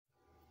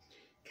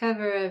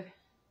cover of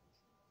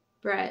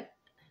Brett.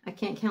 I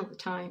can't count the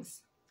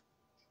times.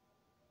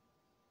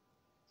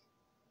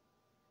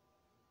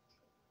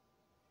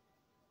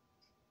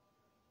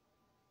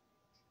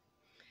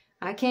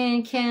 I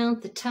can't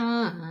count the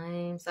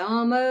times I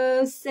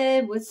almost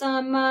said what's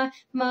on my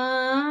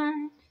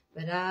mind,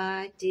 but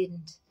I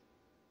didn't.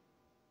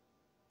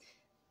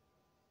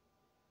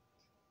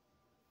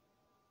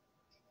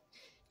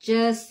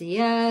 Just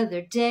the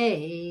other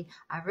day,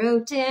 I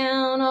wrote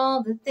down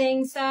all the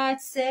things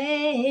I'd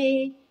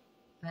say,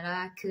 but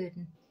I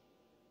couldn't.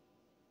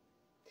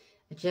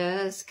 I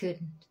just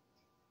couldn't.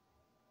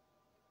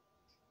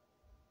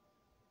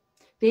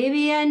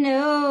 Baby, I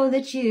know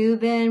that you've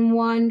been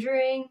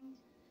wondering.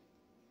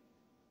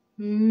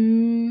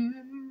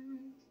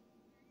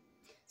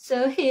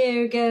 So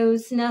here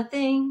goes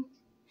nothing.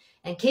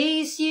 In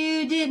case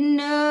you didn't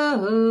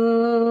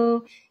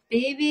know,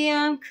 baby,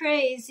 I'm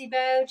crazy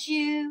about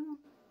you.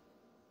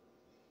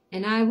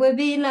 And I would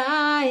be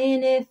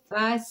lying if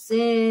I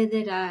said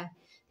that I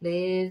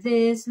live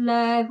this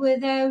life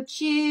without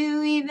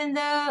you, even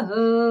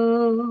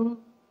though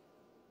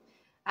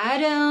I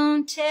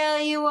don't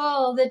tell you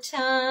all the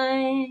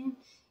time.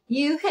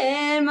 You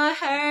had my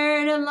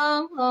heart a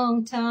long,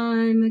 long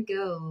time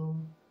ago.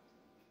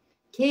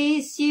 In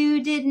case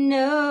you didn't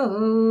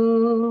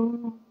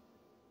know.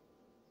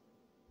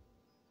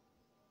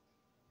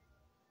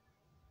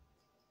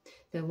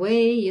 The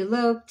way you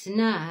look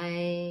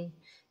tonight,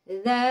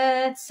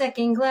 that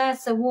second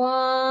glass of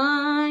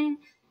wine,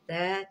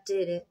 that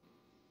did it.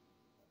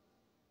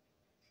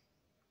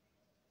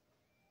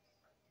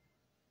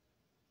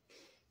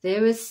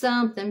 There was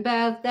something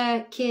about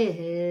that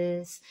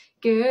kiss,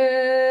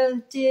 girl,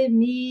 that did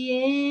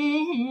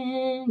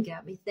me in.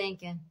 Got me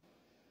thinking.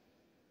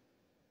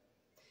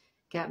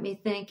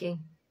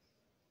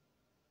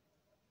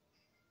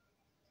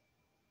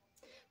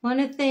 One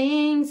of the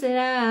things that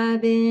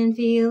I've been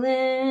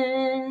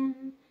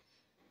feeling.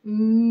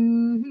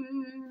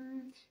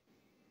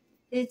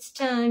 It's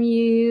time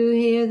you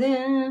hear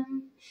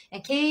them.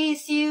 In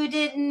case you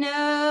didn't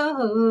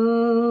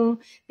know,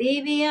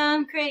 baby,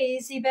 I'm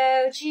crazy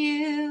about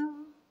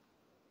you.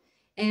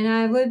 And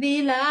I would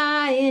be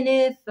lying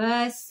if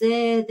I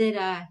said that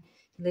I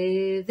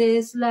live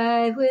this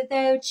life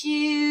without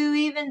you,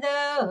 even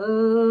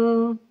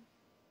though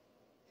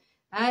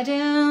I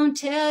don't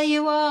tell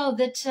you all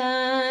the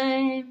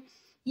time.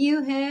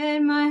 You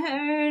had my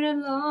heart a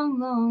long,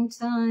 long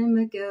time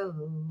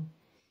ago.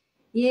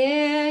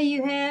 Yeah,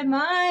 you had my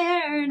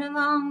heart a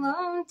long,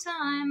 long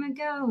time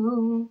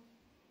ago.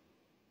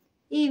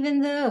 Even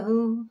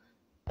though